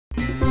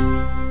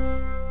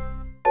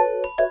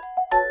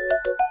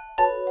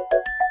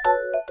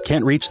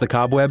Can't reach the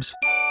cobwebs?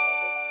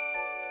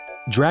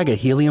 Drag a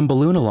helium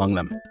balloon along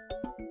them.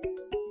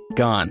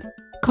 Gone.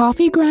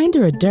 Coffee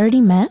grinder a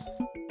dirty mess?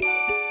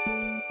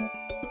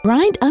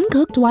 Grind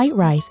uncooked white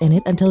rice in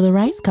it until the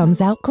rice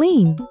comes out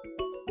clean.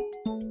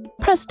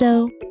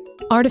 Presto!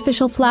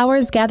 Artificial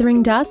flowers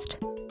gathering dust?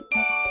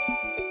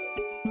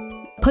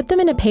 Put them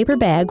in a paper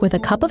bag with a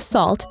cup of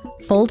salt,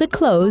 fold it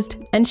closed,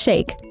 and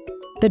shake.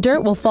 The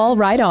dirt will fall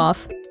right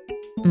off.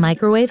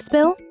 Microwave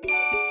spill?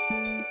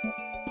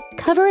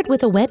 Cover it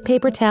with a wet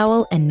paper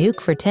towel and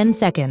nuke for 10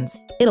 seconds.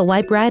 It'll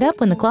wipe right up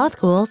when the cloth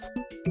cools.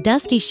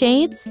 Dusty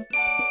shades?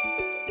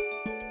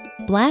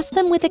 Blast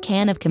them with a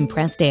can of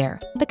compressed air,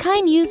 the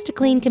kind used to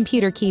clean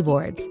computer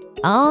keyboards.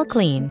 All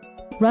clean.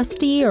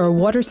 Rusty or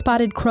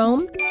water-spotted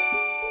chrome?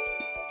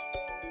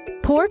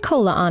 Pour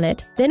cola on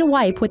it, then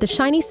wipe with the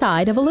shiny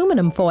side of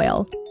aluminum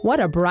foil.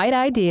 What a bright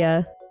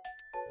idea!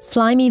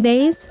 Slimy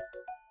vase?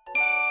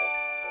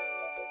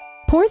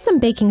 Pour some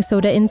baking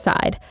soda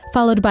inside,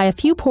 followed by a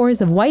few pours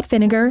of white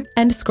vinegar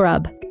and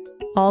scrub.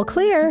 All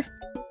clear!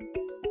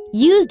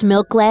 Used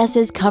milk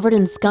glasses covered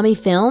in scummy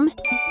film?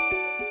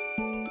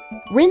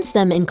 Rinse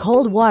them in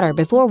cold water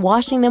before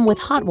washing them with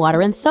hot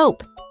water and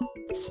soap.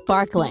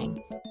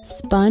 Sparkling.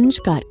 Sponge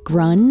got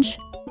grunge?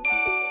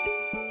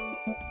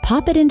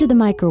 Pop it into the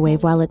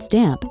microwave while it's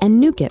damp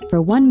and nuke it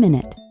for 1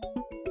 minute.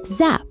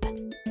 Zap!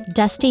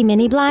 Dusty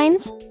mini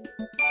blinds?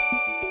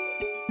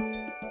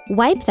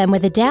 Wipe them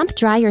with a damp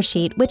dryer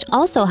sheet, which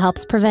also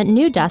helps prevent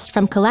new dust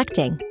from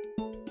collecting.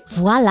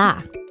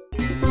 Voila!